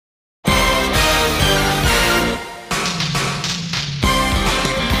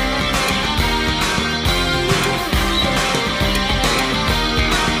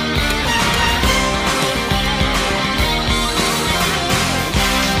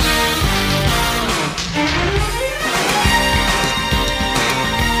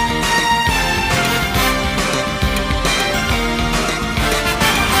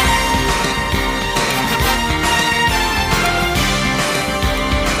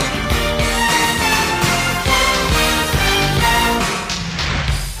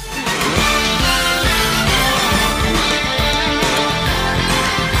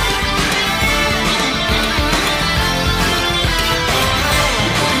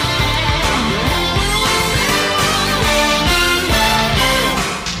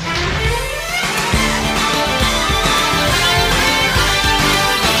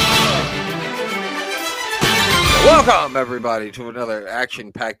Welcome, everybody, to another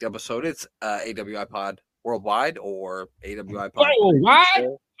action-packed episode. It's AWIPOD Worldwide or AWIPOD.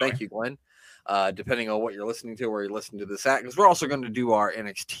 Worldwide? Thank you, Glenn. Depending on what you're listening to, where you're listening to this at, because we're also going to do our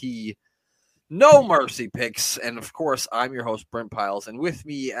NXT No Mercy picks. And, of course, I'm your host, Brent Piles. And with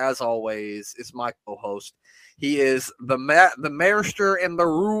me, as always, is my co-host. He is the master and the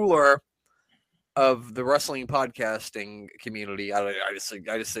ruler of the wrestling podcasting community. I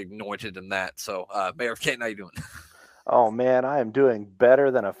just anointed him that. So, Mayor of Kent, how you doing? Oh man, I am doing better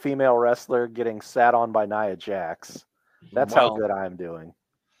than a female wrestler getting sat on by Nia Jax. That's how good I am doing.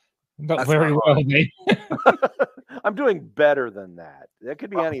 Not very well, mate. I'm doing better than that. It could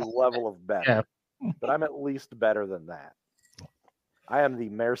be any level of better, yeah. But I'm at least better than that. I am the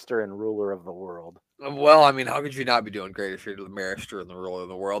master and ruler of the world. Well, I mean, how could you not be doing great if you're the master and the ruler of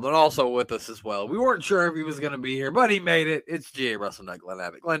the world? And also with us as well. We weren't sure if he was going to be here, but he made it. It's GA Wrestling Night, Glenn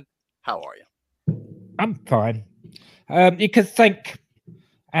Abbott. Glenn, how are you? I'm fine. You could thank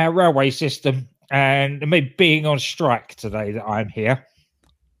our railway system and me being on strike today that I'm here.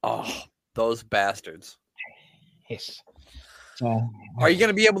 Oh, those bastards! Yes. Are you going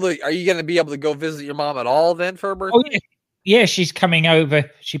to be able to? Are you going to be able to go visit your mom at all then for her birthday? Oh, yeah, she's coming over.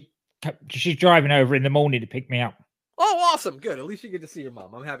 She's driving over in the morning to pick me up. Oh, awesome! Good. At least you get to see your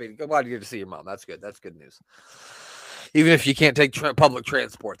mom. I'm happy. Glad you get to see your mom. That's good. That's good news. Even if you can't take public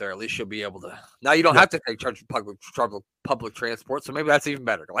transport there, at least you'll be able to. Now you don't have to take public transport, so maybe that's even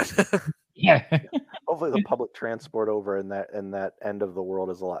better. Yeah. Hopefully, the public transport over in that end of the world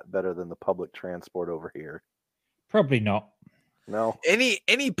is a lot better than the public transport over here. Probably not. No.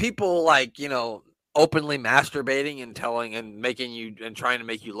 Any people openly masturbating and telling and making you and trying to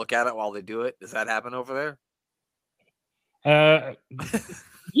make you look at it while they do it? Does that happen over there?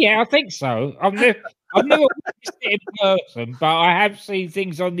 Yeah, I think so. I've never witnessed it in person, but I have seen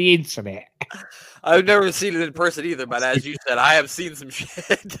things on the internet. I've never seen it in person either, but as you said, I have seen some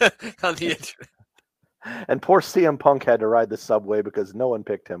shit on the internet. And poor CM Punk had to ride the subway because no one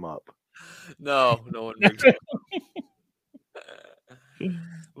picked him up. No one picked him up.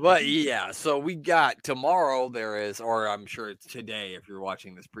 But yeah, so we got tomorrow. There is, or I'm sure it's today if you're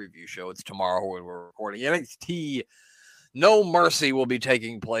watching this preview show. It's tomorrow when we're recording. NXT No Mercy will be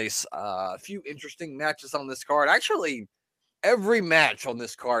taking place. A few interesting matches on this card. Actually, every match on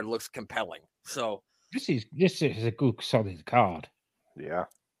this card looks compelling. So this is a good solid card. Yeah,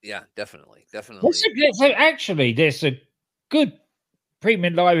 definitely. There's a good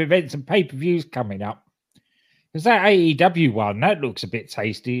premium live events and pay-per-views coming up. Because that AEW one, that looks a bit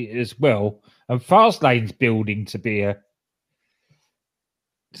tasty as well. And Fastlane's building to be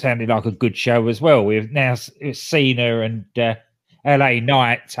sounding like a good show as well. We've now Cena and LA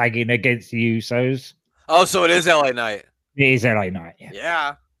Knight tagging against the Usos. Oh, so it is LA Knight. It is LA Knight,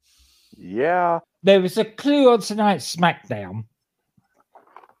 Yeah. There was a clue on tonight's SmackDown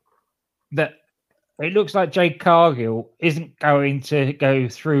that it looks like Jade Cargill isn't going to go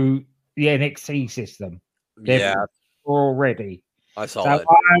through the NXT system. They're already. I saw that.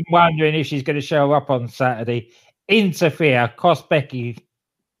 I'm wondering if she's going to show up on Saturday, interfere, cost Becky,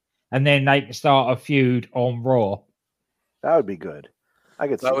 and then they can start a feud on Raw. That would be good. I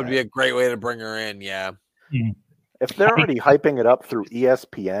could see that would be a great way to bring her in, yeah. If they're already hyping it up through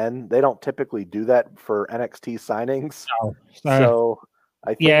ESPN, they don't typically do that for NXT signings. No. So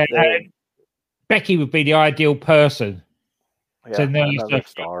I think Becky would be the ideal person to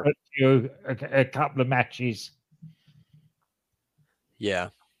nurse a couple of matches. Yeah,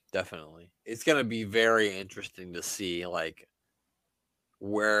 definitely. It's going to be very interesting to see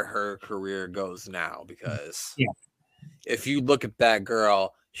where her career goes now, because if you look at that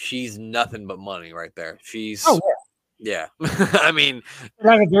girl, she's nothing but money right there. She's I mean,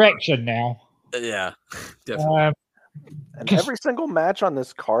 another direction now. Yeah, definitely. And every single match on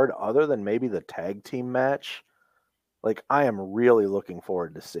this card, other than maybe the tag team match, I am really looking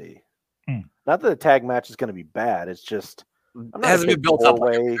forward to see. Not that the tag match is going to be bad. It's just it hasn't been built up.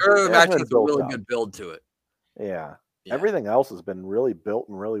 The match has a really good build to it. Yeah. Everything else has been really built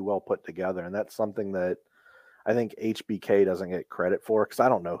and really well put together, and that's something that I think HBK doesn't get credit for, because I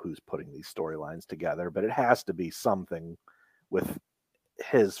don't know who's putting these storylines together, but it has to be something with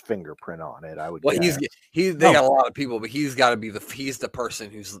his fingerprint on it. I would. Well, they got a lot of people, but he's got to be he's the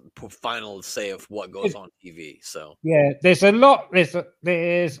person who's final say of what goes on TV. So there's a lot.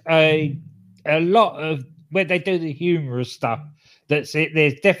 There's a lot of where they do the humorous stuff. That's it.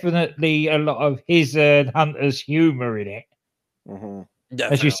 There's definitely a lot of his and Hunter's humor in it. Mm-hmm.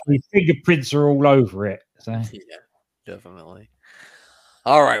 As you see, fingerprints are all over it. So. Yeah, definitely.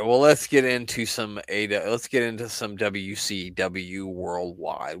 All right, well, let's get into some WCW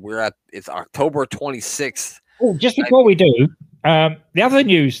Worldwide. It's October 26th Oh, just before we do, the other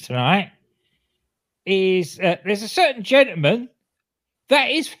news tonight is there's a certain gentleman that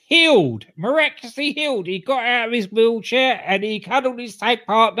is healed, miraculously healed. He got out of his wheelchair and he cuddled his tag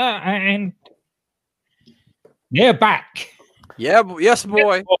partner, and they're back. Yeah, yes,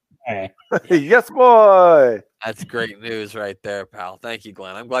 boy. Yes, boy. That's great news right there, pal. Thank you,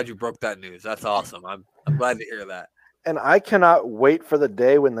 Glenn. I'm glad you broke that news. That's awesome. I'm glad to hear that. And I cannot wait for the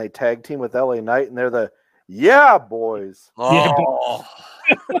day when they tag team with LA Knight and they're the boys. Oh,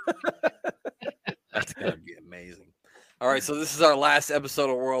 that's gonna be amazing. All right, so this is our last episode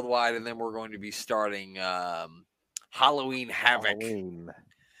of Worldwide, and then we're going to be starting Halloween Havoc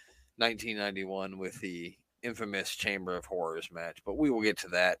 1991 with the infamous Chamber of Horrors match. But we will get to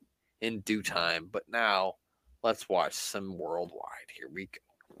that in due time. But now, let's watch some Worldwide. Here we go.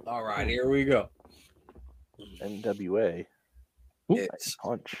 All right, here we go. NWA. It's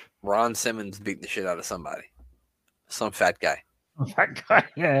punch. Ron Simmons beating the shit out of somebody. Some fat guy. Fat guy,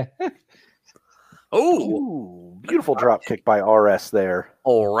 yeah. Oh, beautiful drop kick by RS there.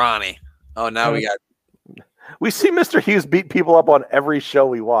 Oh, Ronnie. Oh, now we see Mr. Hughes beat people up on every show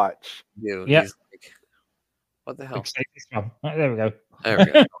we watch. Dude, yeah. Like, what the hell? There we go. There we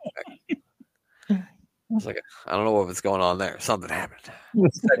go. It's like I don't know what was going on there. Something happened.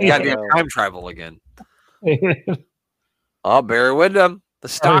 Goddamn time travel again. Oh, Barry Windham, the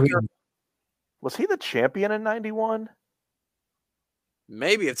stalker. Was he the champion in 91?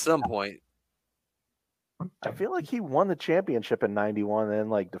 Maybe at some point. I feel like he won the championship in 91 and then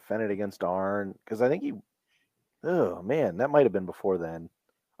like defended against Arn. Because I think oh man, that might have been before then.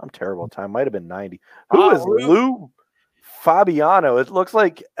 I'm terrible at time. Might have been 90. Who is Lou Fabiano? It looks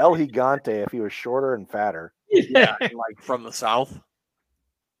like El Gigante if he was shorter and fatter. Yeah, like from the South.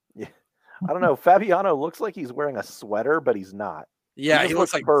 Yeah. I don't know. Fabiano looks like he's wearing a sweater, but he's not. Yeah, he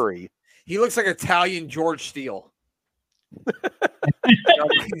looks like furry. He looks like Italian George Steele.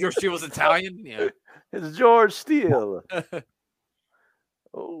 George Steele was Italian? Yeah. It's George Steele.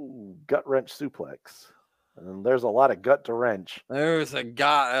 Oh, gut wrench suplex. And there's a lot of gut to wrench. There's a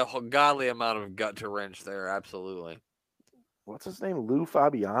godly amount of gut to wrench there, absolutely. What's his name? Lou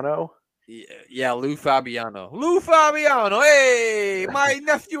Fabiano? Yeah, Lou Fabiano. Lou Fabiano. Hey, my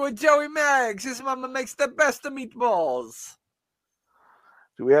nephew Joey Maggs. His mama makes the best of meatballs.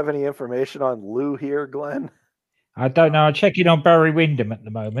 Do we have any information on Lou here, Glenn? I don't know. I'm checking on Barry Windham at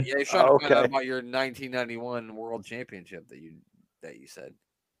the moment. Yeah, you're trying to find out about your 1991 World Championship that you said.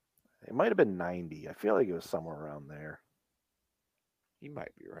 It might have been 90. I feel like it was somewhere around there. You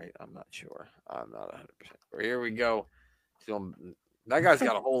might be right. I'm not sure. I'm not 100%. Here we go. So, that guy's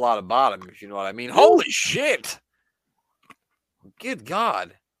got a whole lot of bottom, if you know what I mean. Holy shit! Good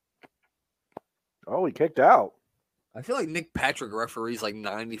God. Oh, he kicked out. I feel like Nick Patrick referees like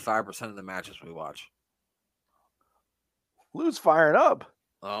 95% of the matches we watch. Lou's firing up.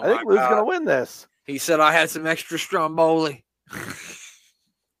 Oh, I think Lou's going to win this. He said I had some extra Stromboli. I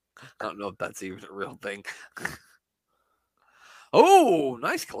don't know if that's even a real thing. Oh,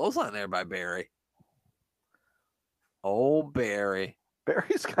 nice clothesline there by Barry. Oh, Barry.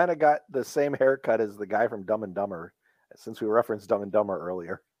 Barry's kind of got the same haircut as the guy from Dumb and Dumber, since we referenced Dumb and Dumber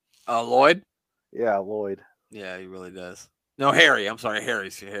earlier. Lloyd? Yeah, Lloyd. Yeah, he really does. No, Harry. I'm sorry,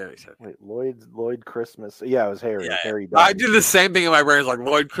 Harry's. Wait, Lloyd Christmas. Yeah, it was Harry. Yeah, Harry. I did the same thing in my brain. It's like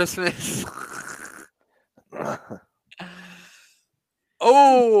Lloyd Christmas.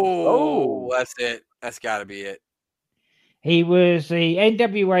 Oh, that's it. That's got to be it. He was the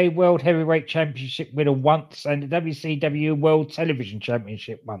NWA World Heavyweight Championship winner once and the WCW World Television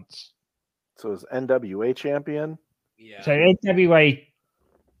Championship once. So it was NWA champion? Yeah. So NWA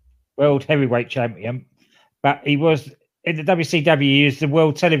World Heavyweight Champion, but he was in the WCW, he was the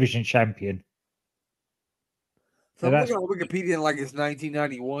World Television Champion. So I'm looking on Wikipedia in like his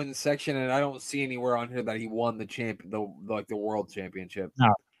 1991 section, and I don't see anywhere on here that he won the World Championship.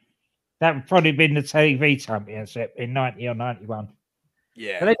 No. That would probably been the TV championship in 90 or 91.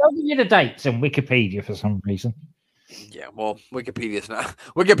 Yeah. But they don't give you the dates on Wikipedia for some reason. Yeah, well, Wikipedia's not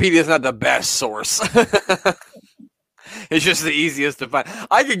the best source. It's just the easiest to find.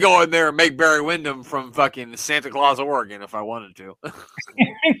 I could go in there and make Barry Windham from fucking Santa Claus, Oregon if I wanted to.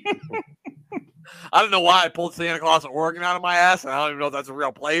 I don't know why I pulled Santa Claus, Oregon out of my ass, and I don't even know if that's a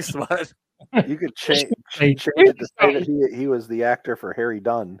real place, but you could change it to say that he was the actor for Harry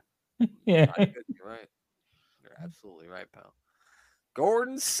Dunn. Yeah. You're right. You're absolutely right, pal.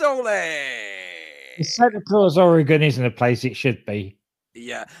 Gordon Solie. Santa Claus, Oregon isn't a place it should be.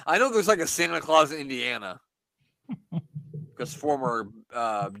 Yeah, I know there's like a Santa Claus, Indiana. Because former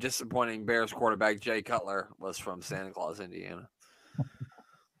disappointing Bears quarterback Jay Cutler was from Santa Claus, Indiana.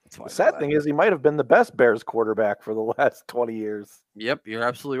 The sad thing is he might have been the best Bears quarterback for the last 20 years. Yep, you're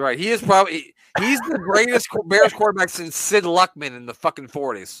absolutely right. He's the greatest Bears quarterback since Sid Luckman in the fucking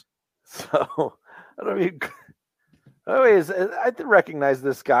 40s. So, I mean, anyways, I did recognize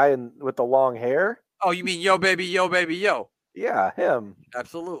this guy with the long hair. Oh, you mean Yo Baby, Yo Baby, Yo? Yeah, him.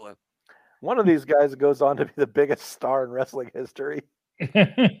 Absolutely. One of these guys goes on to be the biggest star in wrestling history.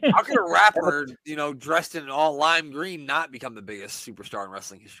 How can a rapper, dressed in all lime green not become the biggest superstar in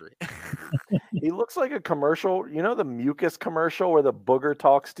wrestling history? He looks like a commercial. You know the mucus commercial where the booger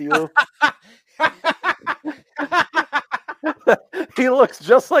talks to you? He looks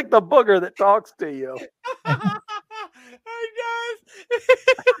just like the booger that talks to you.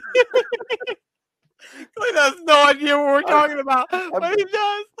 He has no idea what we're talking about, but he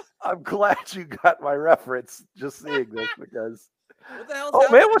does. I'm glad you got my reference just seeing this because... What the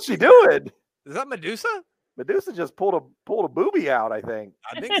hell's man, what's she doing? Is that Medusa? Medusa just pulled a boobie out, I think.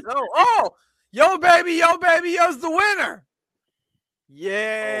 I think so. Oh, Yo Baby, Yo's the winner.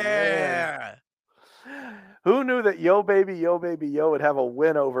 Yeah. Who knew that Yo Baby, Yo would have a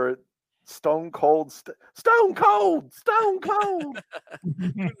win over Stone Cold? Stone Cold!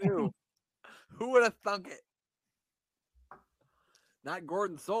 Who knew? Who would have thunk it? Not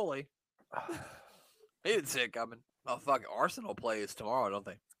Gordon Soley. He didn't see it coming. Oh, fuck. Arsenal plays tomorrow, don't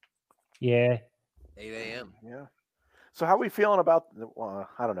they? Yeah. 8 a.m. Yeah. So how are we feeling about...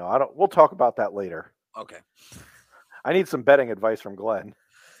 I don't know. We'll talk about that later. Okay. I need some betting advice from Glenn.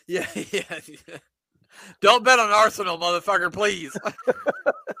 Yeah. Don't bet on Arsenal, motherfucker, please.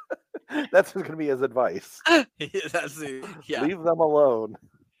 That's going to be his advice. Leave them alone.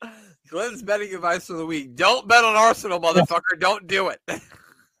 Glenn's betting advice for the week. Don't bet on Arsenal, motherfucker. Don't do it.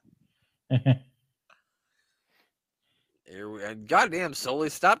 And goddamn, Sully,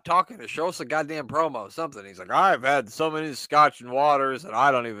 stop talking to show us a goddamn promo, something. He's like, I've had so many scotch and waters, and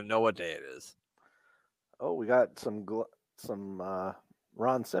I don't even know what day it is. Oh, we got some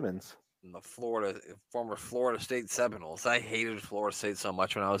Ron Simmons. And the former Florida State Seminoles. I hated Florida State so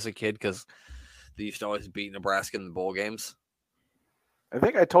much when I was a kid because they used to always beat Nebraska in the bowl games. I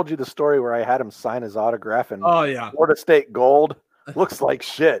think I told you the story where I had him sign his autograph in Florida State gold. Looks like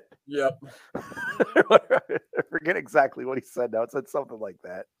shit. Yep. I forget exactly what he said now. It said something like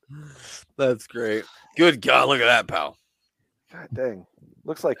that. That's great. Good God, look at that, pal. God dang.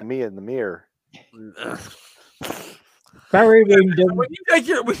 Looks like me in the mirror. Barry Windham. When you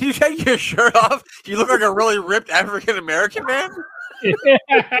take your shirt off, you look like a really ripped African American man.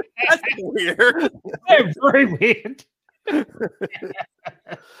 That's weird. That's very weird.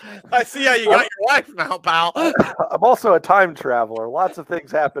 I see how you got your wife now, pal. I'm also a time traveler. Lots of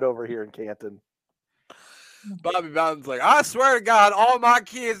things happen over here in Canton. Bobby Bowden's like, I swear to God, all my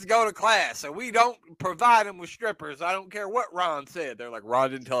kids go to class, and we don't provide them with strippers. I don't care what Ron said. They're like,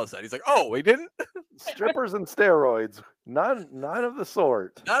 Ron didn't tell us that. He's like, oh, he didn't? Strippers and steroids. None of the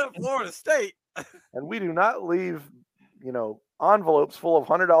sort. Not at Florida State. And we do not leave, envelopes full of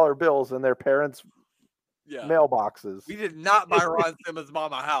 $100 bills in their parents' mailboxes. We did not buy Ron Simmons'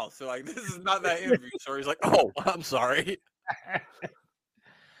 mom a house. So like, this is not that interview. So he's like, oh, I'm sorry.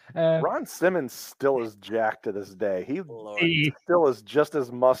 Ron Simmons still is jacked to this day. He still is just as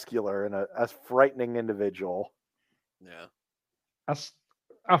muscular and as frightening individual. Yeah.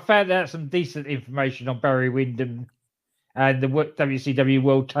 I found out some decent information on Barry Windham and the WCW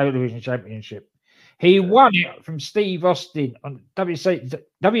World Television Championship. He won it from Steve Austin on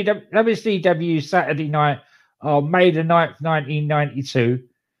WCW Saturday night on May the 9th, 1992.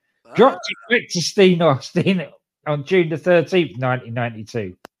 Dropped it back to Steve Austin on June the 13th,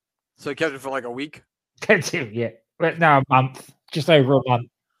 1992. So he kept it for like a week? That's it, yeah. But no, a month. Just over a month.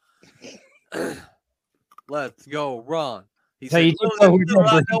 Let's go, Ron. He So said, you just go with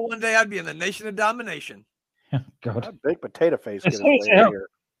I know one day I'd be in the Nation of Domination. Oh, God. That big potato face. That's here.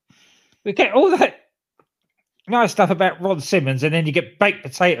 We get all that nice stuff about Ron Simmons, and then you get baked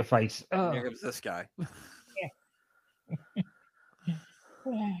potato face. Oh. Here comes this guy.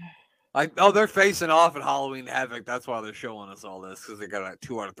 Yeah. They're facing off at Halloween Havoc. That's why they're showing us all this, because they got a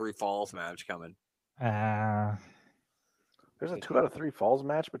 2 out of 3 falls match coming. There's a 2 out of 3 falls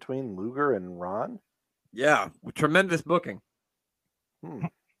match between Luger and Ron? Yeah, tremendous booking.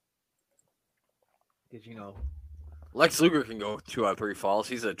 Because, Lex Luger can go 2 out of 3 falls.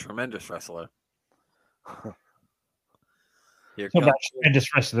 He's a tremendous wrestler. Tremendous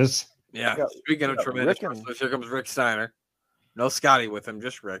wrestlers. Yeah, speaking of tremendous wrestlers, here comes Rick Steiner. No Scotty with him,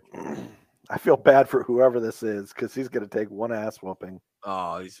 just Rick. I feel bad for whoever this is because he's going to take one ass whooping.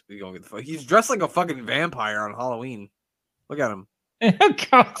 Oh, he's going to get he's dressed like a fucking vampire on Halloween. Look at him. Oh,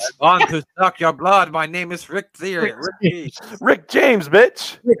 God. On to suck your blood. My name is Rick Theory. Rick James,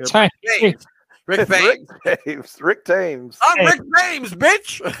 bitch. Rick James. James. Rick It's James. Rick James. Rick James. I'm Rick James,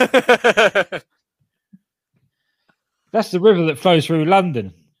 bitch. That's the river that flows through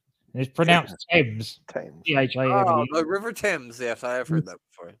London. It's pronounced Thames. Thames. T-H-A-M-E. The River Thames. Yes, I have heard that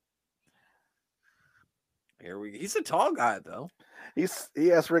before. He's a tall guy, though.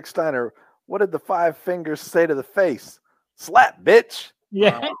 He asked Rick Steiner, "What did the 5 fingers say to the face? Slap, bitch."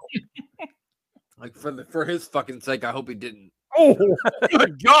 Yeah. Like for his fucking sake, I hope he didn't. Oh,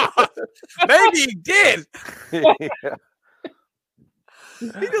 Good God, maybe he did. Yeah.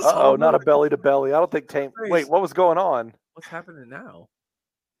 Oh, not a belly to belly. I don't think Tame. Wait, what was going on? What's happening now?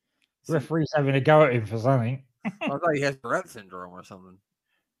 referee's having a go at him for something. I thought he has Tourette syndrome or something.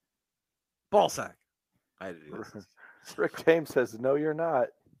 Ball sack. I had to do this. Rick James says, "No, you're not."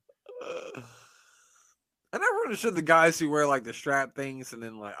 I never understood the guys who wear like the strap things and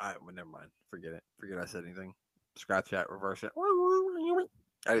then like, well, never mind. Forget it. Forget I said anything. Scratch that, reverse it.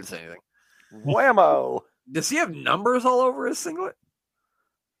 I didn't say anything. Whammo! Does he have numbers all over his singlet?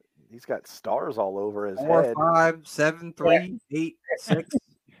 He's got stars all over his 4, head. 5, 7, 3, 8, 6.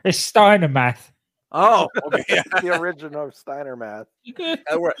 It's Steiner math. Oh, okay. The original Steiner math.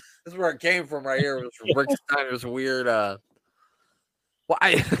 That's where it came from right here. It was from Rick Steiner's weird. Well,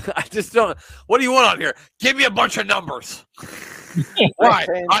 I just don't. What do you want on here? Give me a bunch of numbers. Why?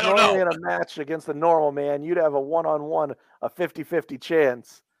 James, I don't know. In a match against a normal man, you'd have a one-on-one, a 50-50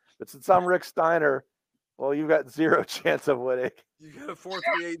 chance. But since I'm Rick Steiner, well, you've got 0 chance of winning. You got a 4,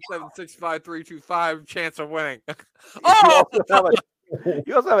 3, 8, 7, 6, 5, 3, 2, 5 chance of winning. Oh!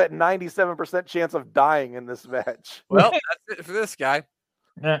 You also have a 97% chance of dying in this match. Well, that's it for this guy.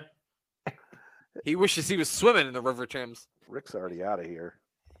 Yeah. He wishes he was swimming in the River Thames. Rick's already out of here.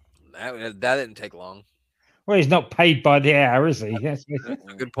 That didn't take long. Well, he's not paid by the hour, is he? That's That's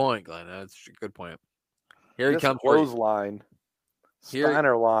a good point, Glenn. That's a good point. Here This he comes. clothesline. Here-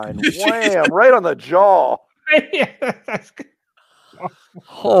 Steiner line. Wham! Right on the jaw. that's good.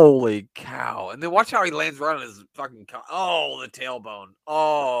 Holy cow. And then watch how he lands right on his fucking oh, the tailbone.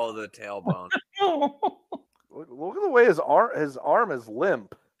 Oh, the tailbone. Look at the way his arm is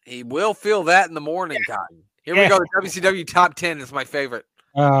limp. He will feel that in the morning, Cotton. Here we go. The WCW top 10 is my favorite.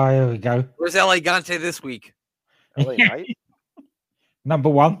 Oh, here we go. Where's LA Gante this week? LA Knight? Number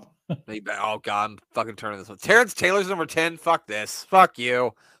 1. Oh, God. I'm fucking turning this one. Terrence Taylor's number 10. Fuck this. Fuck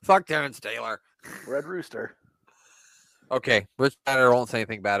you. Fuck Terrence Taylor. Red Rooster. Okay. Rich Banner won't say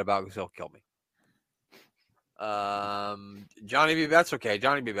anything bad about because he'll kill me. Johnny B. Bad's okay.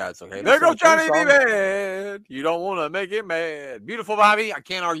 Johnny B. Bad's okay. There goes Johnny B. Bad. You don't want to make it mad. Beautiful Bobby. I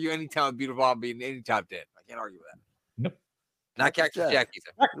can't argue any time with Beautiful Bobby in any top 10. I can't argue with that. Nope. Not Cactus Jack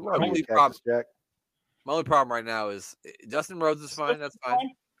either. We love My you, only Cactus Jack. My only problem right now is Justin Rhodes is fine. That's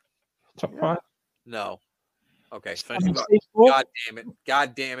fine. Top 5. No. Okay. Simon God Seaford. damn it.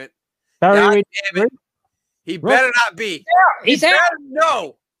 God damn it. Barry God Reed. damn it. He better not be. He's out.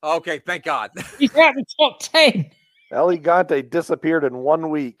 No. Okay. Thank God. He's out the top 10. El Gigante disappeared in 1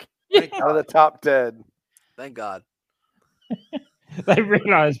 week Thank out of God. the top 10. Thank God. They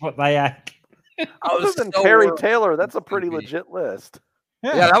realized what they had. I Other was than so Terry worried. Taylor, that's a pretty Maybe. legit list.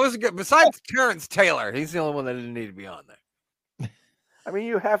 Yeah, that was good. Besides Terrence Taylor, he's the only one that didn't need to be on there. I mean,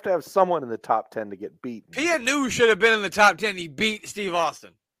 you have to have someone in the top 10 to get beaten. PNU should have been in the top 10. He beat Steve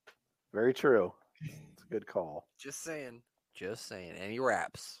Austin. Very true. It's a good call. Just saying. Just saying. And he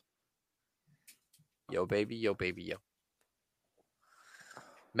raps. Yo, baby. Yo, baby. Yo.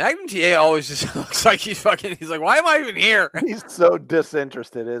 Magnum TA always just looks like he's like, why am I even here? He's so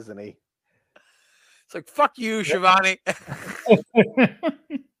disinterested, isn't he? It's like, fuck you, Shivani.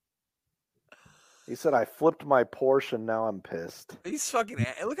 He said, "I flipped my Porsche and now I'm pissed." He's fucking,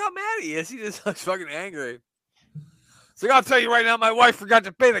 look how mad he is. He just looks fucking angry. It's like, I'll tell you right now, my wife forgot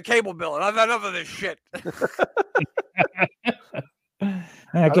to pay the cable bill, and I've had enough of this shit.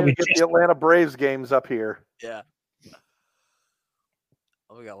 I didn't get the Atlanta Braves games up here. Yeah.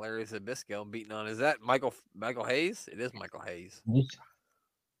 Oh, we got Larry Zbyszko beating on. Is that Michael Hayes? It is Michael Hayes.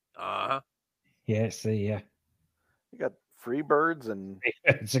 Uh-huh. Yeah, see, yeah. You got Freebirds and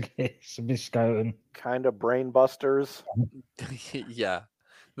It's a Bisco and kind of brain busters. Yeah.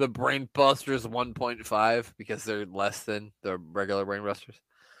 The Brain Busters 1.5 because they're less than the regular Brain Busters.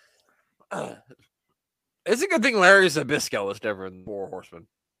 It's a good thing Larry Zbyszko was never in the Four Horsemen.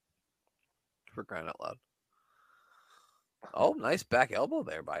 For crying out loud. Oh, nice back elbow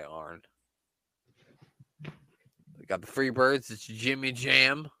there by Arn. We got the Freebirds. It's Jimmy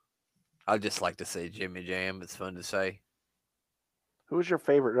Jam. I just like to say Jimmy Jam. It's fun to say. Who's your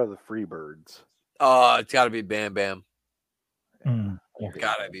favorite of the Freebirds? It's got to be Bam Bam. Yeah.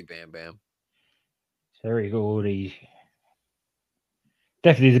 Gotta be Bam Bam. Very good.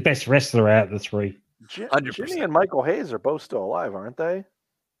 Definitely the best wrestler out of the three. 100%. Jimmy and Michael Hayes are both still alive, aren't they?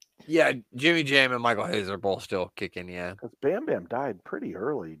 Yeah, Jimmy Jam and Michael Hayes are both still kicking. Yeah. Because Bam Bam died pretty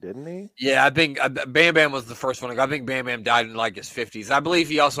early, didn't he? Yeah, I think Bam Bam was the first one. I think Bam Bam died in like his 50s. I believe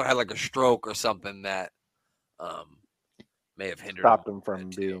he also had like a stroke or something that may have hindered Stopped him from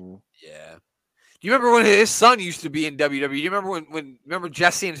being. Yeah. Do you remember when his son used to be in WWE? Do you remember when remember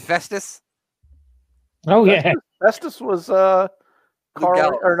Jesse and Festus? Oh yeah. Festus was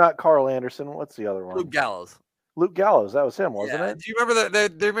Gallows. not Carl Anderson. What's the other one? Luke Gallows. Luke Gallows. That was him, wasn't Yeah. it? Do you remember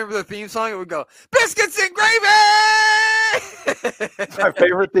do you remember the theme song? It would go, "Biscuits and gravy." It's my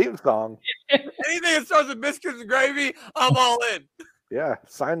favorite theme song. Anything that starts with biscuits and gravy, I'm all in. Yeah,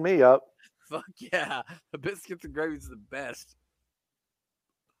 sign me up. Fuck yeah, the biscuits and gravy is the best.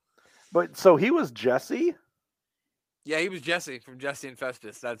 But so he was Jesse. Yeah, he was Jesse from Jesse and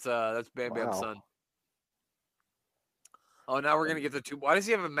Festus. That's Bam Bam's son. Oh, now we're gonna get the two. Why does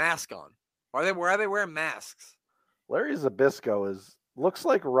he have a mask on? Why are they wearing masks? Larry Zbyszko looks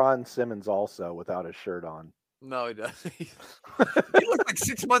like Ron Simmons also without his shirt on. No, he doesn't. He looks like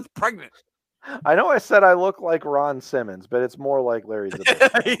 6 months pregnant. I know I said I look like Ron Simmons, but it's more like Larry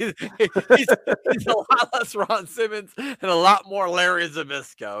Zbyszko. he's a lot less Ron Simmons and a lot more Larry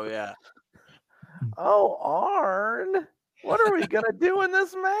Zbyszko. Yeah. Oh, Arn, what are we gonna do in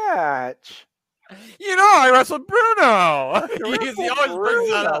this match? You know, I wrestled Bruno. He always brings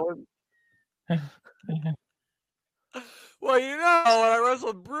that up. Well, you know, when I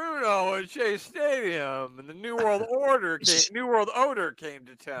wrestled Bruno at Shea Stadium, and the New World Order came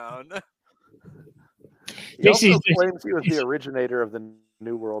to town. He also claims he was the originator of the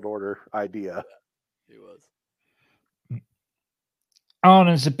New World Order idea. He was. Arn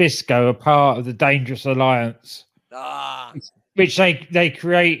and Zbyszko are part of the Dangerous Alliance, which they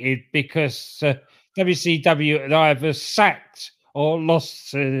created because WCW had either sacked or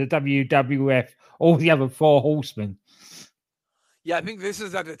lost to the WWF all the other four horsemen. Yeah, I think this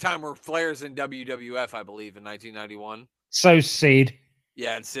is at the time where Flair's in WWF, I believe, in 1991. So Sid.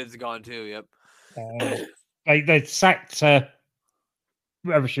 Yeah, and Sid's gone too, yep. They sacked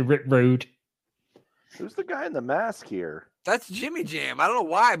Rick Rude. Who's the guy in the mask here? That's Jimmy Jam. I don't know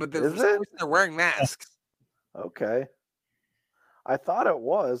why, but they're wearing masks. Okay. I thought it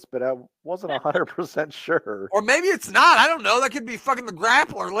was, but I wasn't 100% sure. Or maybe it's not. I don't know. That could be fucking the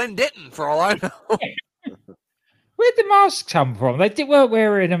Grappler, Lynn Ditton, for all I know. Where'd the masks come from? They weren't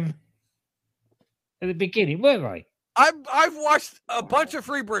wearing them at the beginning, were they? I've watched a bunch of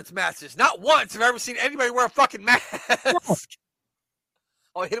Freebirds matches. Not once have I ever seen anybody wear a fucking mask.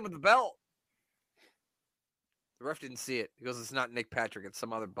 Oh, I hit him with the belt. The ref didn't see it. He goes, "It's not Nick Patrick. It's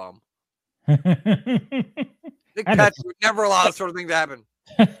some other bum." Nick Patrick would never allow that sort of thing to happen.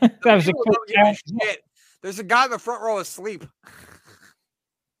 That was a quick shit. There's a guy in the front row asleep.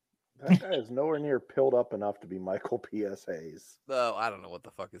 That guy is nowhere near pilled up enough to be Michael P.S. Hayes. Oh, I don't know what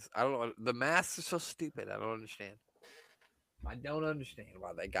the fuck is. I don't know. The masks are so stupid. I don't understand. I don't understand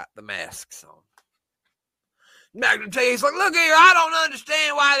why they got the masks on. Magnum T's like, "Look here, I don't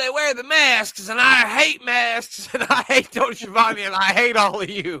understand why they wear the masks, and I hate masks, and I hate Tony Schiavone, and I hate all of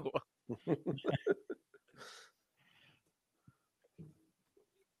you."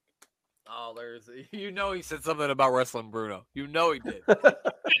 Oh, he said something about wrestling Bruno. You know he did.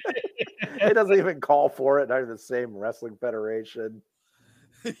 It doesn't even call for it. They're the same wrestling federation.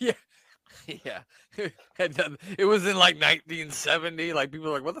 Yeah. Yeah. It was in like 1970. Like people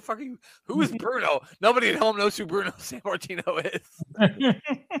were like, "What the fuck are you? Who is Bruno?" Nobody at home knows who Bruno Sammartino is.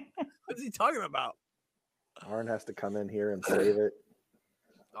 What's he talking about? Arn has to come in here and save it.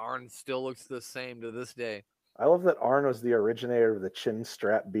 Arn still looks the same to this day. I love that Arn was the originator of the chin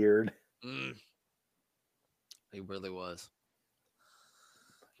strap beard. He really was.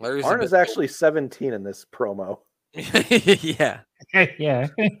 Arn is actually 17 in this promo. Yeah. Yeah.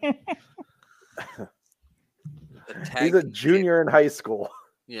 He's a junior in high school.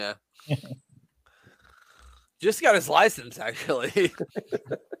 Yeah. Just got his license, actually.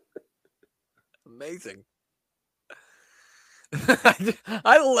 Amazing.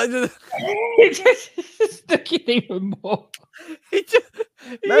 I just looking even more.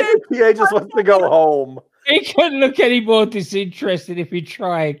 PA just wants to go home. He couldn't look any more disinterested if he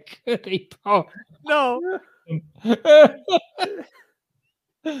tried, could he? No.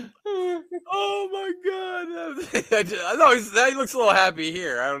 Oh my god! I know he looks a little happy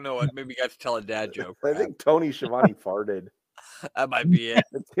here. I don't know what. Maybe he got to tell a dad joke. I think Tony Schiavone farted. That might be it.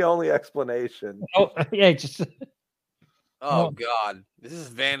 It's the only explanation. Oh yeah, just. Oh god, this is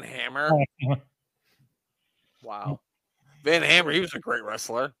Van Hammer. Wow. Van Hammer, he was a great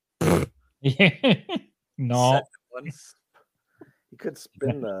wrestler. Yeah. No. Second one. He could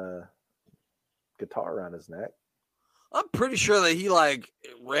spin the guitar around his neck. I'm pretty sure that he like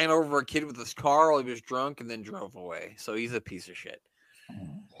ran over a kid with his car while he was drunk and then drove away. So he's a piece of shit.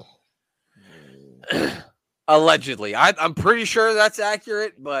 Allegedly. I'm pretty sure that's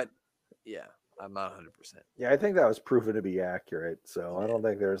accurate, but yeah, I'm not 100%. Yeah, I think that was proven to be accurate. So I don't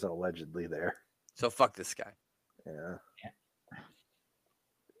think there's an allegedly there. So fuck this guy. Yeah.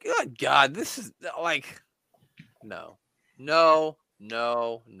 Good God, this is like no.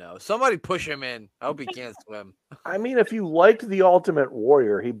 Somebody push him in. I hope he can't swim. I mean, if you liked the Ultimate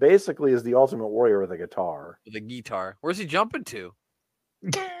Warrior, he basically is the Ultimate Warrior with a guitar. With a guitar. Where's he jumping to?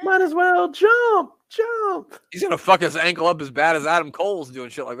 Might as well jump. He's gonna fuck his ankle up as bad as Adam Cole's doing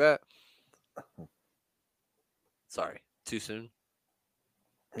shit like that. Sorry, too soon.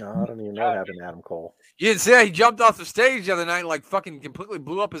 No, I don't even know what happened to Adam Cole. You didn't see that? He jumped off the stage the other night and like fucking completely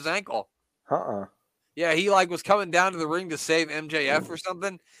blew up his ankle. Yeah, he like was coming down to the ring to save MJF or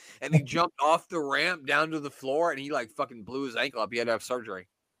something, and he jumped off the ramp down to the floor and he like fucking blew his ankle up. He had to have surgery.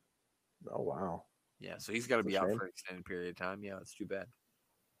 Oh wow. Yeah, so he's got to be out shame. for an extended period of time. Yeah, it's too bad.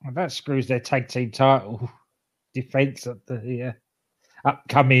 Well, that screws their tag team title defense at the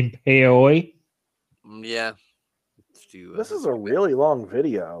upcoming POE. Yeah. This is a really long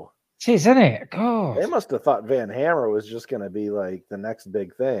video. It is, isn't it? God. They must have thought Van Hammer was just going to be like the next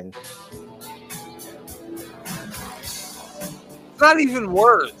big thing. It's not even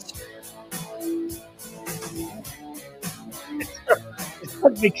words.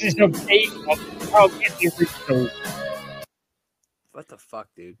 Because of Peacock, I'll get the original. What the fuck,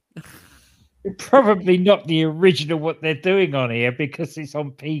 dude? Probably not the original what they're doing on here because it's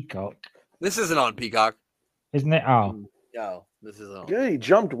on Peacock. This isn't on Peacock. Isn't it? Oh. No, this isn't on. Yeah, he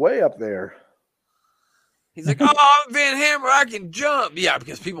jumped way up there. He's like, oh, I'm Van Hammer, I can jump. Yeah,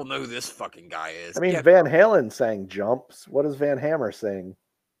 because people know who this fucking guy is. I mean, yeah. Van Halen sang jumps. What does Van Hammer sing?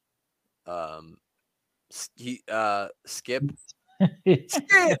 Skip.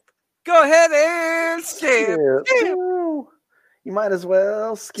 Skip. Go ahead and skip. Skip. You might as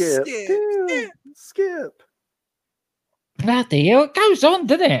well skip. Skip. Bloody hell, it goes on,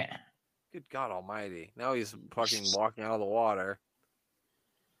 doesn't it? Good God Almighty! Now he's fucking walking out of the water.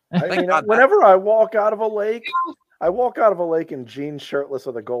 I mean, whenever I walk out of a lake, I walk out of a lake in jeans, shirtless,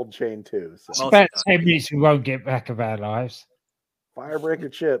 with a gold chain too. So. It's about 10 minutes we won't get back of our lives.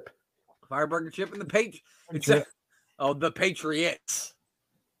 Firebreaker Chip. Firebreaker Chip and the the Patriots.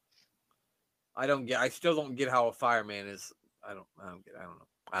 I still don't get how a fireman is. I don't know.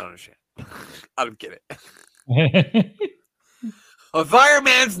 I don't understand. I don't get it. A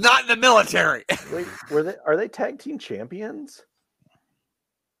fireman's not in the military. Wait, are they tag team champions?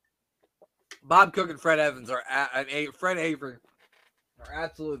 Bob Cook and Fred Evans Fred Avery are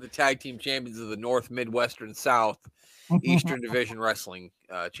absolutely the tag team champions of the North, Midwestern, South, Eastern Division Wrestling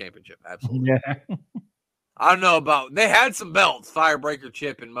Championship. Absolutely. Yeah. I don't know about. They had some belts. Firebreaker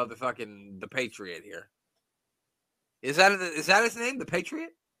Chip and motherfucking the Patriot here. Is that his name? The Patriot?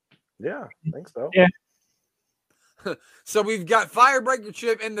 Yeah, I think so. Yeah. So we've got Firebreaker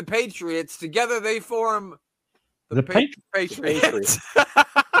Chip and the Patriots. Together they form the Patriots.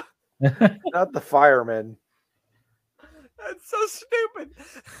 Not the firemen. That's so stupid.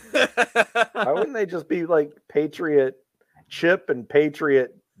 Why wouldn't they just be like Patriot Chip and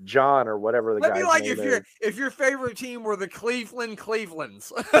Patriot John or whatever the guy's like name is? If your favorite team were the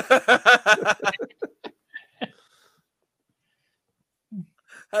Clevelands.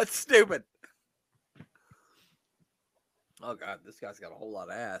 That's stupid. Oh God, this guy's got a whole lot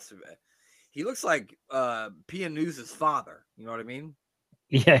of ass. He looks like Pia News's father. You know what I mean?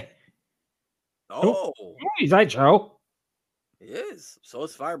 Yeah. Oh, He's that Joe. He is. So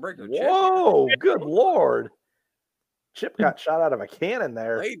is Firebreaker Chip. Whoa, good Lord. Chip got shot out of a cannon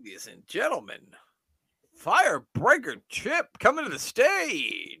there. Ladies and gentlemen, Firebreaker Chip coming to the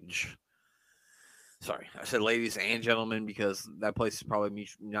stage. Sorry, I said ladies and gentlemen because that place is probably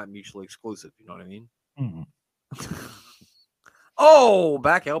not mutually exclusive. You know what I mean? Mm-hmm. Oh,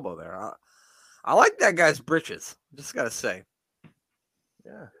 back elbow there. I like that guy's britches. Just got to say.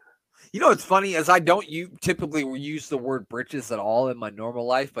 Yeah. You know what's funny is I don't typically use the word britches at all in my normal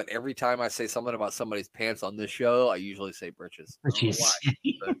life, but every time I say something about somebody's pants on this show, I usually say britches. I don't know why,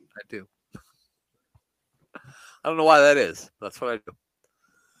 but I do. I don't know why that is. That's what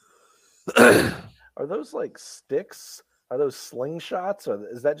I do. Are those like sticks? Are those slingshots? Or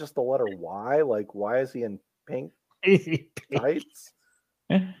is that just the letter Y? Like, why is he in pink tights?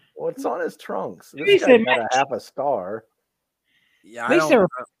 What's on his trunks? This guy got a half a star. Yeah, at least they're a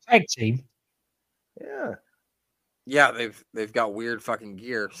tag team. Yeah. Yeah, they've got weird fucking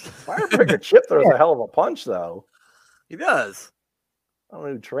gears. Firebreaker Chip throws a hell of a punch, though. He does. I don't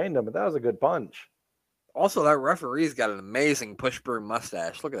know who trained him, but that was a good punch. Also, that referee's got an amazing push broom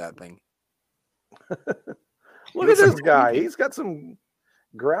mustache. Look at that thing. Look at this guy. He's got some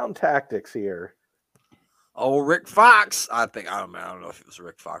ground tactics here. Oh, Rick Fox. I don't know if it was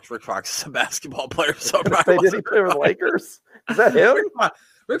Rick Fox. Rick Fox is a basketball player. So did he play with the Lakers? Is that him?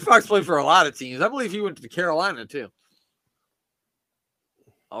 Rick Fox played for a lot of teams. I believe he went to Carolina too.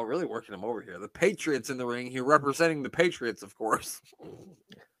 Oh, really working him over here. The Patriots in the ring. Here representing the Patriots, of course.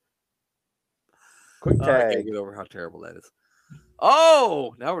 Quick tag. I can't get over how terrible that is.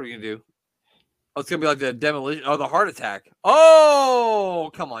 Oh, now what are you gonna do? Oh, it's gonna be like the demolition. Oh, the heart attack.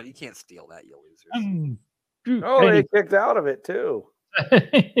 Oh, come on! You can't steal that, you losers. Oh, they kicked out of it too.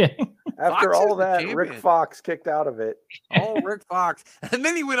 After all that, Rick Fox kicked out of it. Oh, Rick Fox. And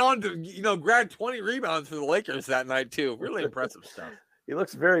then he went on to, grab 20 rebounds for the Lakers that night too. Really impressive stuff. He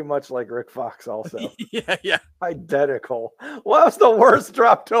looks very much like Rick Fox also. Yeah. Identical. Well, that was the worst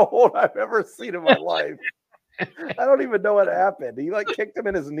drop to hold I've ever seen in my life. I don't even know what happened. He kicked him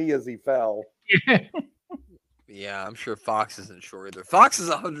in his knee as he fell. Yeah, I'm sure Fox isn't sure either. Fox is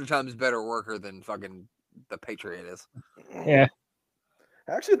 100 times better worker than fucking the Patriot is. Yeah.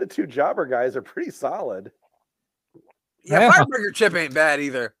 Actually, the two jobber guys are pretty solid. Yeah, Firebreaker Chip ain't bad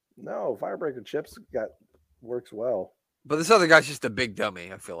either. No, Firebreaker Chip's works well. But this other guy's just a big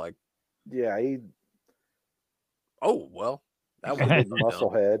dummy, I feel like. Yeah, Oh, well. That was a big muscle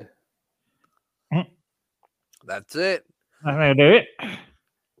head. That's it. I'm gonna do it.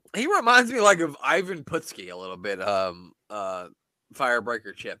 He reminds me of Ivan Putski a little bit.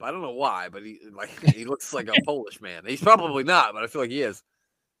 Firebreaker Chip. I don't know why, but he looks like a Polish man. He's probably not, but I feel like he is.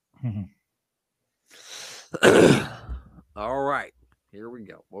 All right, here we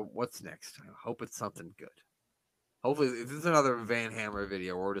go. What's next? I hope it's something good. Hopefully, if this is another Van Hammer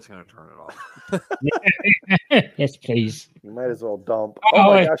video, we're just going to turn it off. Yes, please. You might as well dump.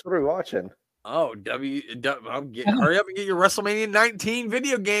 Oh my gosh, what are we watching? Oh, hurry up and get your WrestleMania 19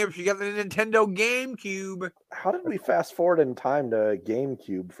 video game if you got the Nintendo GameCube. How did we fast forward in time to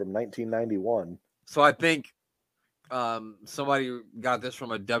GameCube from 1991? So I think somebody got this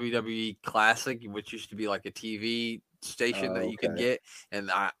from a WWE Classic, which used to be like a TV station that you could get. And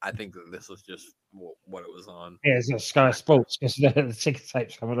I think that this was just what it was on. Yeah, it's a Sky Sports because the ticket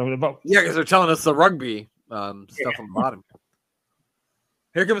tapes coming over the box. Yeah, because they're telling us the rugby stuff on the bottom.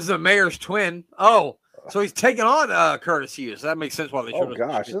 Here comes the mayor's twin. Oh, so he's taking on Curtis Hughes. That makes sense why they showed us. Oh,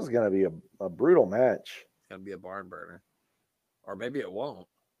 gosh, this is going to be a brutal match. It's going to be a barn burner. Or maybe it won't.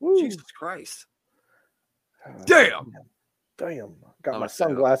 Woo. Jesus Christ. Damn. Got my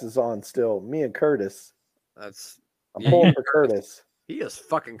sunglasses on still. Me and Curtis. I'm Yeah. pulling for Curtis. He is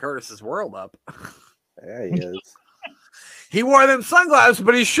fucking Curtis's world up. Yeah, he is. He wore them sunglasses,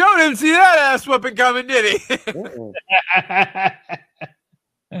 but he showed him see that ass whipping coming, did he?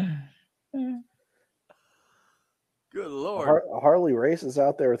 Good Lord. Harley Race is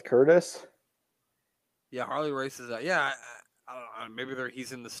out there with Curtis. Yeah, Harley Race is out. Yeah, I don't know. Maybe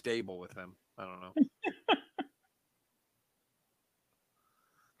he's in the stable with him. I don't know.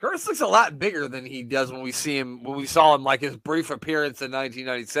 Curtis looks a lot bigger than he does when we saw him like his brief appearance in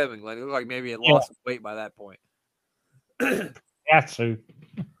 1997. Like, it looked like maybe he had lost weight by that point. That's who.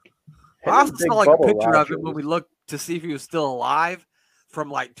 I also saw like a picture of him when we looked to see if he was still alive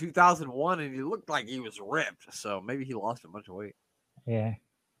from like 2001, and he looked like he was ripped. So maybe he lost a bunch of weight. Yeah.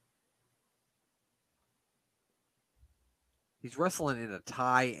 He's wrestling in a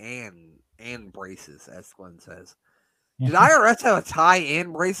tie and braces, as Glenn says. Did IRS have a tie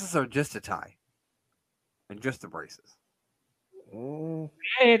and braces, or just a tie? And just the braces?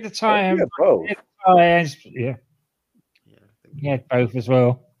 Yeah, the tie and both. Yeah. He had both as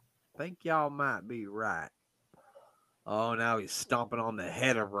well. I think y'all might be right. Oh, now he's stomping on the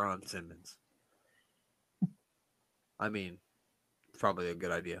head of Ron Simmons. I mean, it's probably a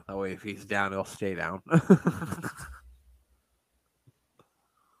good idea. That way, if he's down, he'll stay down.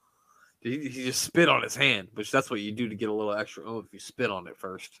 He just spit on his hand, which that's what you do to get a little extra oomph. You spit on it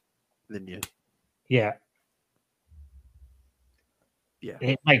first, then you. Yeah. Yeah.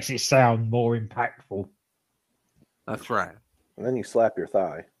 It makes it sound more impactful. That's right. And then you slap your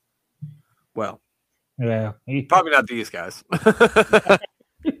thigh. Well, yeah, probably not these guys.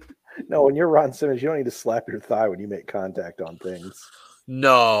 No, when you're Ron Simmons, you don't need to slap your thigh when you make contact on things.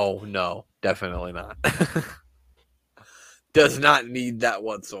 No, definitely not. Does not need that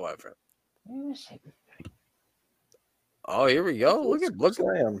whatsoever. Oh, here we go. Look at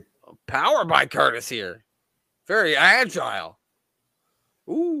Slam. Power by Curtis here. Very agile.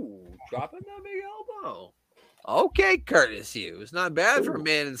 Ooh, dropping that big elbow. Okay, Curtis Hughes. Not bad for a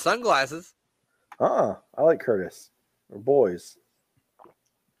man in sunglasses. I like Curtis. Or boys.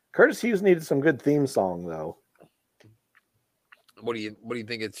 Curtis Hughes needed some good theme song though. What do you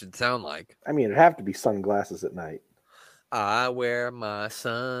think it should sound like? I mean, it'd have to be Sunglasses at Night. I wear my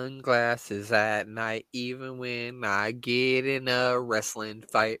sunglasses at night, even when I get in a wrestling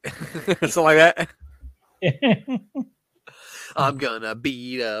fight. Something like that. I'm gonna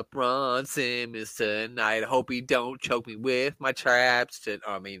beat up Ron Simmons tonight. I hope he don't choke me with my traps.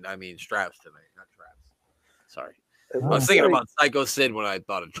 I mean straps tonight, not traps. Sorry. I was thinking about Psycho Sid when I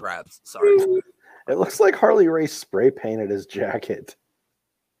thought of traps. Sorry. It looks like Harley Race spray painted his jacket.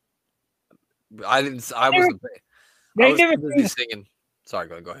 I was busy singing. Sorry,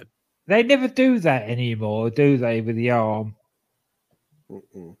 go ahead. They never do that anymore, do they, with the arm?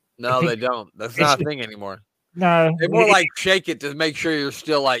 No, they don't. That's not a thing anymore. No. They more like shake it to make sure you're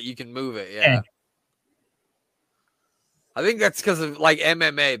still like you can move it. Yeah. I think that's because of like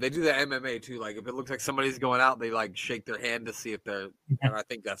MMA. They do the MMA too. Like if it looks like somebody's going out, they like shake their hand to see if they're. And I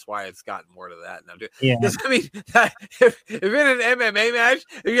think that's why it's gotten more to that now. Yeah. I mean, if in an MMA match,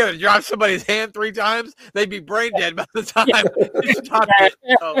 if you got to drop somebody's hand 3 times, they'd be brain dead by the time you stop it.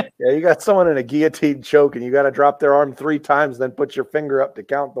 So. Yeah, you got someone in a guillotine choke, and you got to drop their arm 3 times, then put your finger up to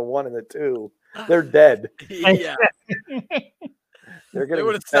count the 1 and the 2. They're dead. Yeah. They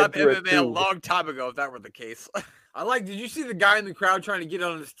would have stopped MMA a long time ago if that were the case. Did you see the guy in the crowd trying to get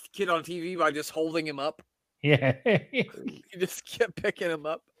on his kid on TV by just holding him up? Yeah. He just kept picking him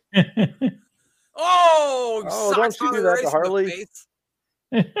up. Don't you do that to Harley?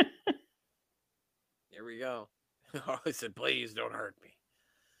 Here we go. Harley said, please don't hurt me.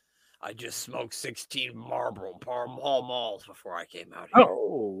 I just smoked 16 Marlboro Pall Malls before I came out here.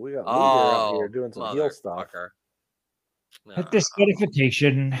 Oh, we got Luger out here doing some heel stuff.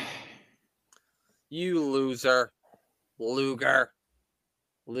 Disqualification. You loser. Luger's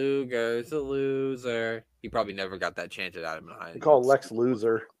a loser. He probably never got that chanted out of him. They call Lex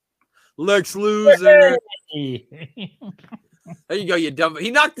Loser. Lex Loser. There you go, you dumb.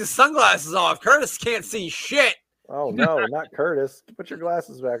 He knocked his sunglasses off. Curtis can't see shit. Oh, no, not Curtis. Put your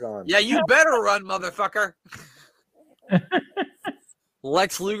glasses back on. Yeah, you better run, motherfucker.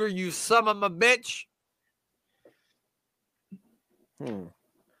 Lex Luger, you son of a bitch.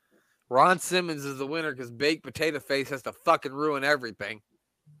 Ron Simmons is the winner because Baked Potato Face has to fucking ruin everything.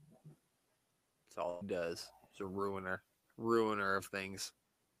 That's all he does. He's a ruiner of things.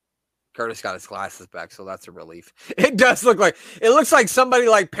 Curtis got his glasses back, so that's a relief. It looks like somebody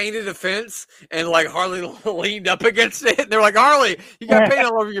like painted a fence and like Harley leaned up against it. And they're like, Harley, you got paint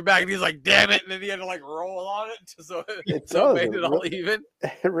all over your back. And he's like, damn it. And then he had to like roll on it so it made it all even.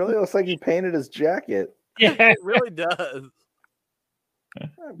 It really looks like he painted his jacket. Yeah, it really does. Hi,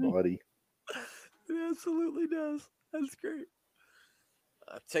 buddy. It absolutely does. That's great.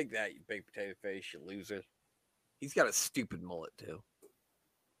 Take that, you baked potato face, you loser. He's got a stupid mullet, too.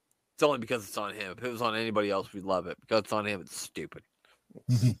 It's only because it's on him. If it was on anybody else, we'd love it. Because it's on him, it's stupid.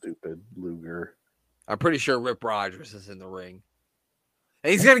 Stupid Luger. I'm pretty sure Rip Rogers is in the ring.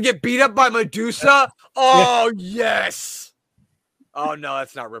 And he's going to get beat up by Medusa? Oh, yes! Oh, no,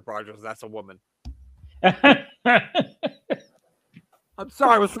 that's not Rip Rogers. That's a woman. I'm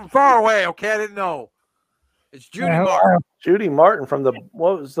sorry, I was from far away, okay? I didn't know. It's Judy Martin. Judy Martin from the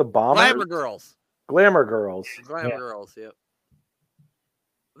Bomber? Glamour Girls. Glamour Girls. Girls, yep.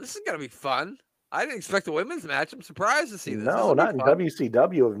 This is going to be fun. I didn't expect a women's match. I'm surprised to see this. No, not in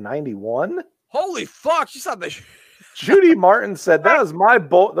WCW of 91. Holy fuck. She saw the Judy Martin said, this is my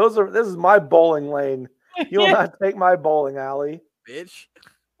bowling lane. You will not take my bowling alley. Bitch.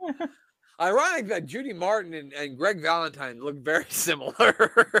 Ironic that Judy Martin and Greg Valentine look very similar.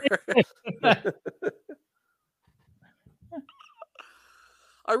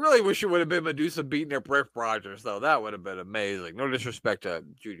 I really wish it would have been Medusa beating up Rip Rogers, though. That would have been amazing. No disrespect to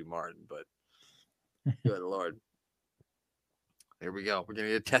Judy Martin, but good Lord. Here we go. We're going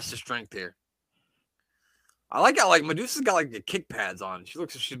to get a test of strength here. I like how Medusa's got the kick pads on. She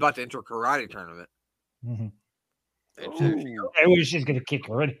looks like she's about to enter a karate tournament. I wish she's going to kick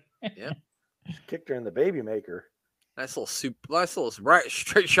her in. Yeah. She kicked her in the baby maker. Nice little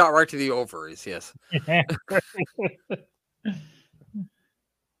straight shot right to the ovaries. Yes.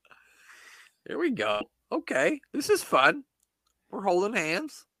 Here we go. Okay. This is fun. We're holding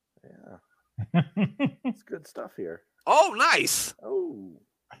hands. Yeah. It's good stuff here. Oh, nice. Oh.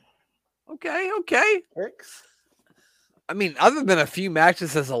 Okay. Hicks. I mean, other than a few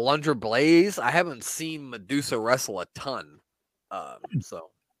matches as Alundra Blaze, I haven't seen Medusa wrestle a ton.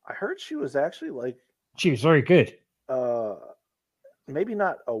 So I heard she was actually she was very good. maybe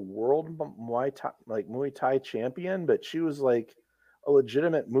not a world Muay Thai champion, but she was like a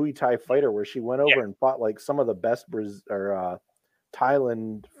legitimate Muay Thai fighter where she went over and fought like some of the best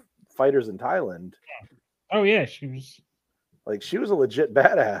Thailand fighters in Thailand. Oh yeah, she was a legit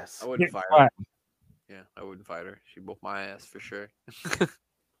badass. I wouldn't fight her. Yeah, I wouldn't fight her. She'd whoop my ass for sure.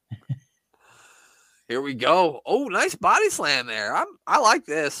 Here we go. Oh, nice body slam there. I like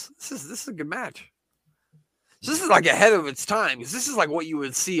this. This is a good match. So this is like ahead of its time, because this is like what you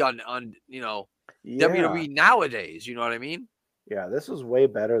would see on WWE nowadays. You know what I mean? Yeah, this is way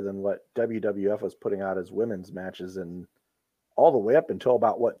better than what WWF was putting out as women's matches, and all the way up until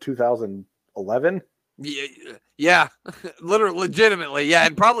about 2011. Yeah, literally, legitimately, yeah,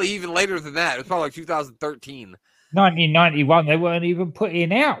 and probably even later than that. It was probably like 2013. 1991, they weren't even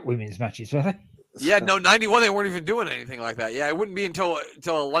putting out women's matches, were they? Yeah, no, 91, they weren't even doing anything like that. Yeah, it wouldn't be until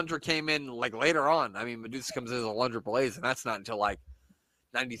Alundra came in like later on. I mean, Medusa comes in as Alundra Blaze, and that's not until like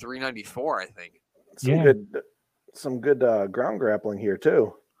 93, 94, I think. Some good ground grappling here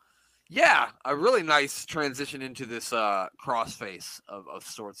too. Yeah, a really nice transition into this crossface of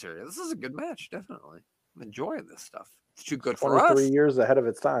sorts here. This is a good match, definitely. I'm enjoying this stuff. It's too good for us. 23 years ahead of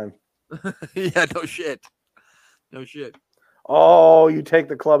its time. Yeah, no shit. No shit. Oh, you take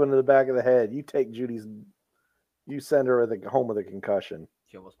the club into the back of the head. You take Judy's. You send her home with a concussion.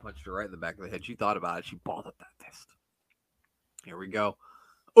 She almost punched her right in the back of the head. She thought about it. She balled up that fist. Here we go.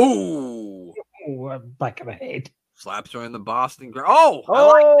 Ooh. Back of the head. Slaps her in the Boston.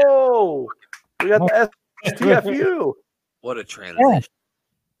 Oh! We got the STFU. What a transition.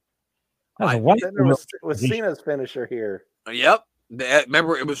 Yeah. With Cena's finisher here. Yep.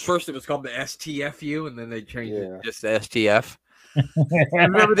 Remember, it was called the STFU, and then they changed it to just the STF.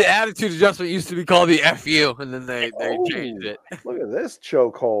 Remember, the attitude adjustment used to be called the FU, and then they changed it. Look at this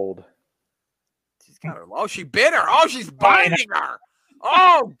chokehold. She's got her. Oh, she bit her. Oh, she's biting her.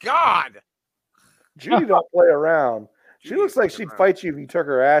 Oh, God. Judy don't play around. She looks like she'd fight you if you took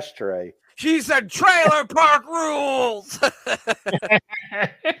her ashtray. She said trailer park rules.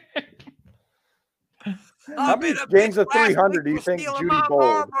 How many games of 300 do you think Judy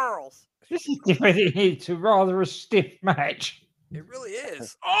bowled? This is definitely to rather a stiff match. It really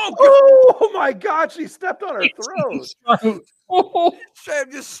is. Oh my God! She stepped on her throat. She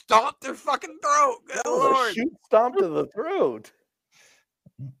just stomped her fucking throat. Good Lord. Shoot stomp to the throat.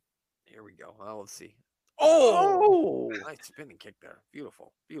 Here we go. Well, let's see. Oh, nice spinning kick there.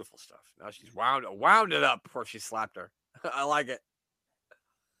 Beautiful, beautiful stuff. Now she's wound it up before she slapped her. I like it.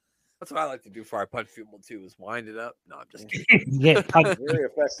 That's what I like to do for our punch fuel too, is wind it up. No, I'm just kidding. Yeah, very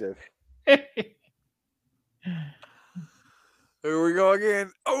effective. Here we go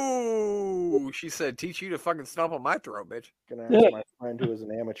again. Oh, she said, "Teach you to fucking stomp on my throat, bitch." Gonna ask my friend who is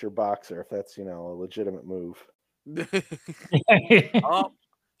an amateur boxer if that's a legitimate move. Oh,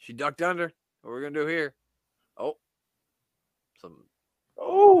 she ducked under. What are we gonna do here? Oh,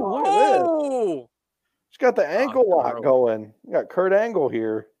 look at this. She's got the ankle lock going. You got Kurt Angle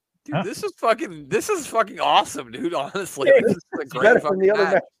here. Dude, this is fucking awesome, dude. Honestly, this is a great better than the other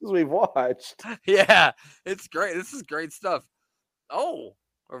matches we've watched. Yeah, it's great. This is great stuff. Oh,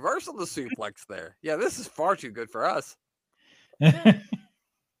 reversal the suplex there. Yeah, this is far too good for us. Now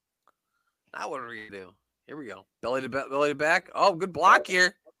what are we gonna do? Here we go. Belly to back. Oh, good block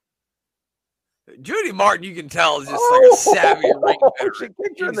here. Judy Martin, you can tell, is just like a savvy ring veteran. She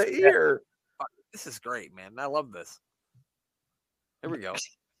kicked her in the ear. This is great, man. I love this. Here we go.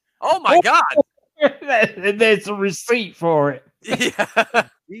 Oh my God! There's a receipt for it. Yeah.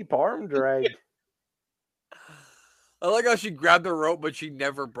 Deep arm drag. I like how she grabbed the rope, but she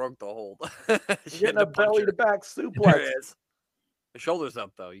never broke the hold. Getting a belly to back suplex. There it is. The shoulder's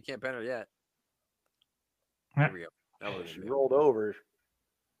up though. You can't pin her yet. Here we go. She rolled over.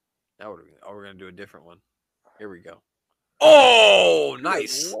 Now we're gonna do a different one. Here we go. Oh,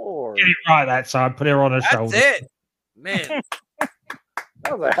 nice. Lord. Get it right that side. Put her on her shoulder. That's it, man.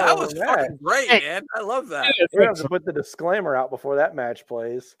 That was fucking great, man. I love that. We're gonna have to put the disclaimer out before that match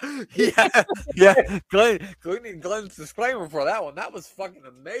plays. Yeah. Glenn's disclaimer for that one. That was fucking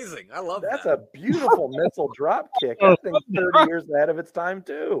amazing. I love that. That's a beautiful missile drop kick. That thing's 30 years ahead of its time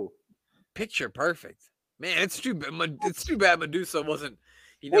too. Picture perfect, man. It's too bad Medusa wasn't,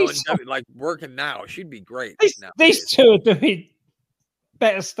 like working now. She'd be great. These two are doing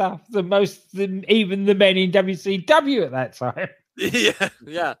better stuff than even the men in WCW at that time.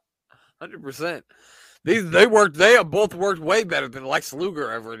 Yeah, 100%. They have both worked way better than Lex Luger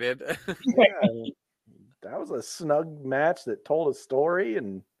ever did. That was a snug match that told a story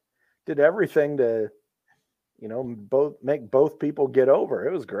and did everything to, make both people get over.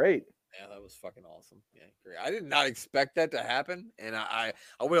 It was great. Yeah, that was fucking awesome. Yeah, great. I did not expect that to happen, and I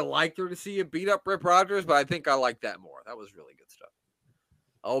would have liked her to see you beat up Rip Rogers, but I think I like that more. That was really good stuff.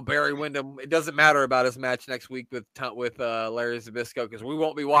 Oh, Barry Windham. It doesn't matter about his match next week with Larry Zbyszko because we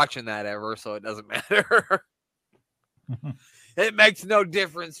won't be watching that ever, so it doesn't matter. It makes no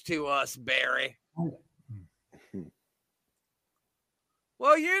difference to us, Barry.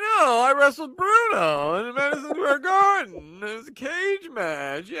 Well, I wrestled Bruno in Madison Square Garden. It was a cage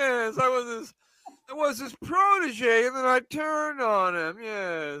match. Yes, I was his protege, and then I turned on him.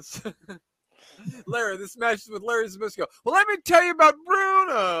 Yes. Larry, this match is with Larry Zbyszko. Well, let me tell you about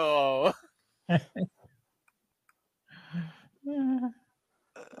Bruno.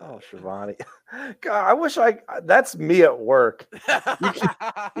 Oh, Shivani. God, I wish that's me at work.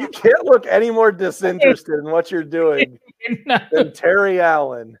 You can't look any more disinterested in what you're doing than Terry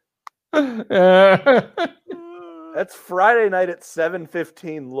Allen. That's Friday night at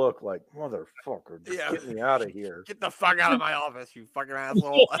 7:15. Look like, motherfucker, just get me out of here. Get the fuck out of my office, you fucking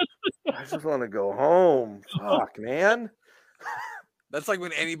asshole. I just want to go home. Fuck, man. That's like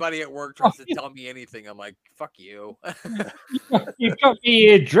when anybody at work tries to tell me anything. I'm like, fuck you. You got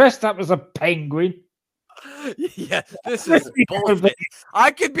me dressed up as a penguin. Yeah, this is bullshit.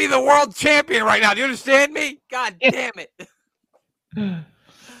 I could be the world champion right now. Do you understand me? God damn it.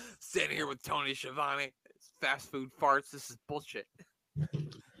 Sitting here with Tony Schiavone. It's fast food farts. This is bullshit.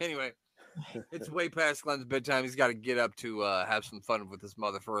 Anyway, it's way past Glenn's bedtime. He's got to get up to have some fun with his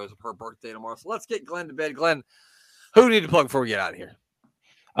mother for her birthday tomorrow. So let's get Glenn to bed. Glenn, who do we need to plug before we get out of here?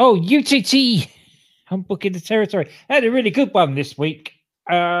 Oh, UTT. I'm booking the territory. I had a really good one this week.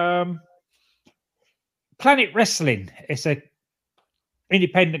 Planet Wrestling. It's a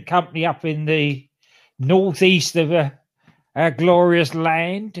independent company up in the northeast of our glorious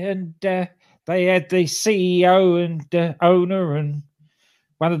land, and they had the CEO and owner and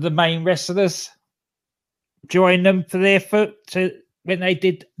one of the main wrestlers join them for their when they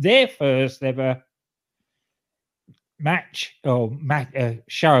did their first ever match or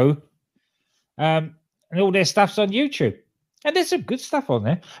show, and all their stuff's on YouTube, and there's some good stuff on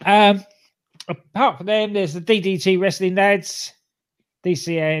there. Apart from them, there's the DDT Wrestling Lads,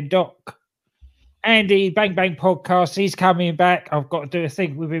 DCA and Doc, Andy Bang Bang podcast. He's coming back. I've got to do a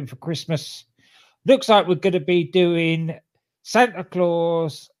thing with him for Christmas. Looks like we're going to be doing Santa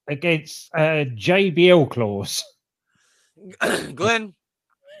Claus against JBL Claus. Glenn,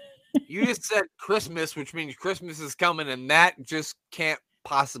 you just said Christmas, which means Christmas is coming, and that just can't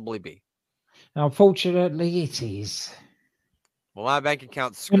possibly be. Unfortunately, it is. Well, my bank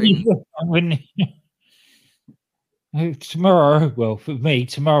account's screaming. Tomorrow, well, for me,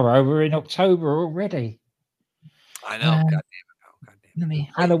 tomorrow, we're in October already. I know. God damn it. Oh, God damn it.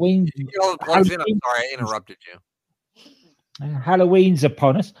 Halloween. I'm sorry, I interrupted you. Halloween's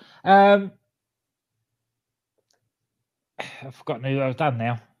upon us. I've forgotten who I've done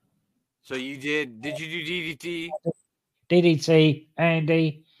now. So you did you do DDT? DDT,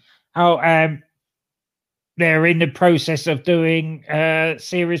 Andy. Oh, they're in the process of doing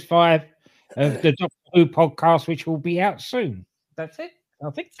Series 5 of the Doctor Who podcast, which will be out soon. That's it, I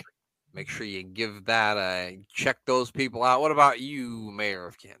think. Make sure you give that check those people out. What about you, Mayor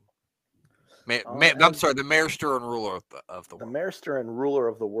of Ken? I'm sorry, the Mayorster and Ruler of the World. The Mayorster and Ruler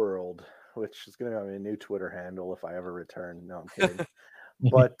of the World, which is going to be my new Twitter handle if I ever return. No, I'm kidding.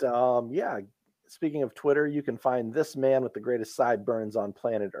 But yeah, speaking of Twitter, you can find this man with the greatest sideburns on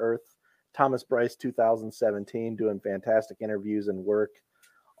planet Earth, Thomas Bryce 2017, doing fantastic interviews and work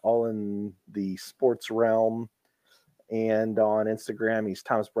all in the sports realm. And on Instagram, he's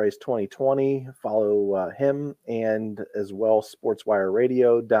Thomas Bryce 2020. Follow him, and as well SportsWire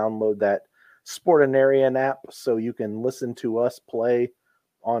Radio. Download that Sportinarian app so you can listen to us play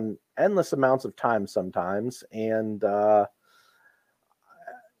on endless amounts of time sometimes. And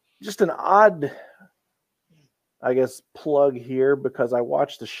just an odd, I guess, plug here, because I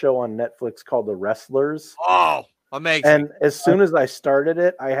watched a show on Netflix called The Wrestlers. Oh, amazing. And as soon as I started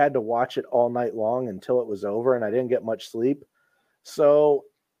it, I had to watch it all night long until it was over, and I didn't get much sleep. So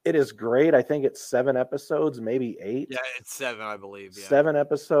it is great. I think it's 7 episodes, maybe 8. Yeah, it's 7, I believe. Yeah. 7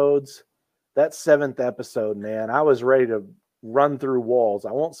 episodes. That 7th episode, man, I was ready to run through walls.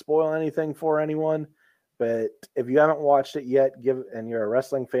 I won't spoil anything for anyone, but if you haven't watched it yet, and you're a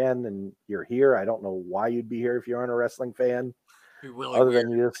wrestling fan and you're here, I don't know why you'd be here if you aren't a wrestling fan. Really other weird.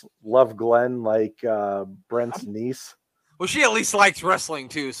 than you just love Glenn like Brent's niece. Well, she at least likes wrestling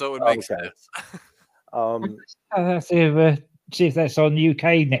too, so it would make sense. See if that's on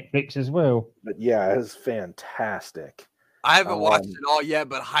UK Netflix as well. But yeah, it was fantastic. I haven't watched it all yet,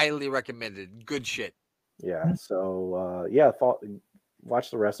 but highly recommended. Good shit. Yeah. So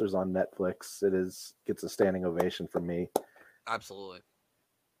watch the wrestlers on Netflix. Gets a standing ovation from me. Absolutely.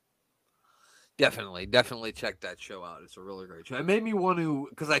 Definitely check that show out. It's a really great show. It made me want to,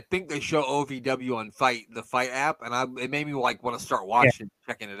 because I think they show OVW on the Fight app, and it made me like want to start watching,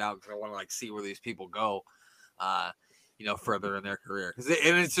 checking it out, because I want to like see where these people go, further in their career.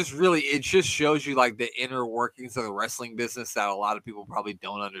 It just shows you like the inner workings of the wrestling business that a lot of people probably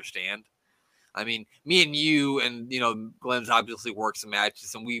don't understand. I mean, me and you and, Glenn's obviously works and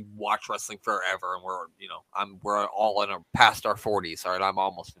matches, and we watch wrestling forever, and we're all past our 40s. All right, I'm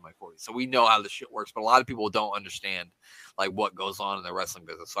almost in my 40s. So we know how the shit works, but a lot of people don't understand like what goes on in the wrestling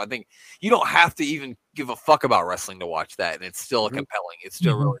business. So I think you don't have to even give a fuck about wrestling to watch that, and it's still compelling. It's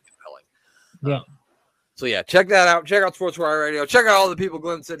still really compelling. Yeah. So yeah, check that out. Check out Sports Wire Radio. Check out all the people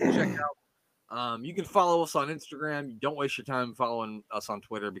Glenn said to check out. You can follow us on Instagram. Don't waste your time following us on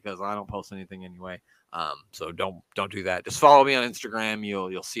Twitter, because I don't post anything anyway. So don't do that. Just follow me on Instagram.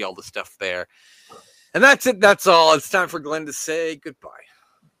 You'll see all the stuff there. And that's it. That's all. It's time for Glenn to say goodbye.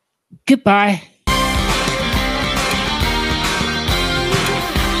 Goodbye.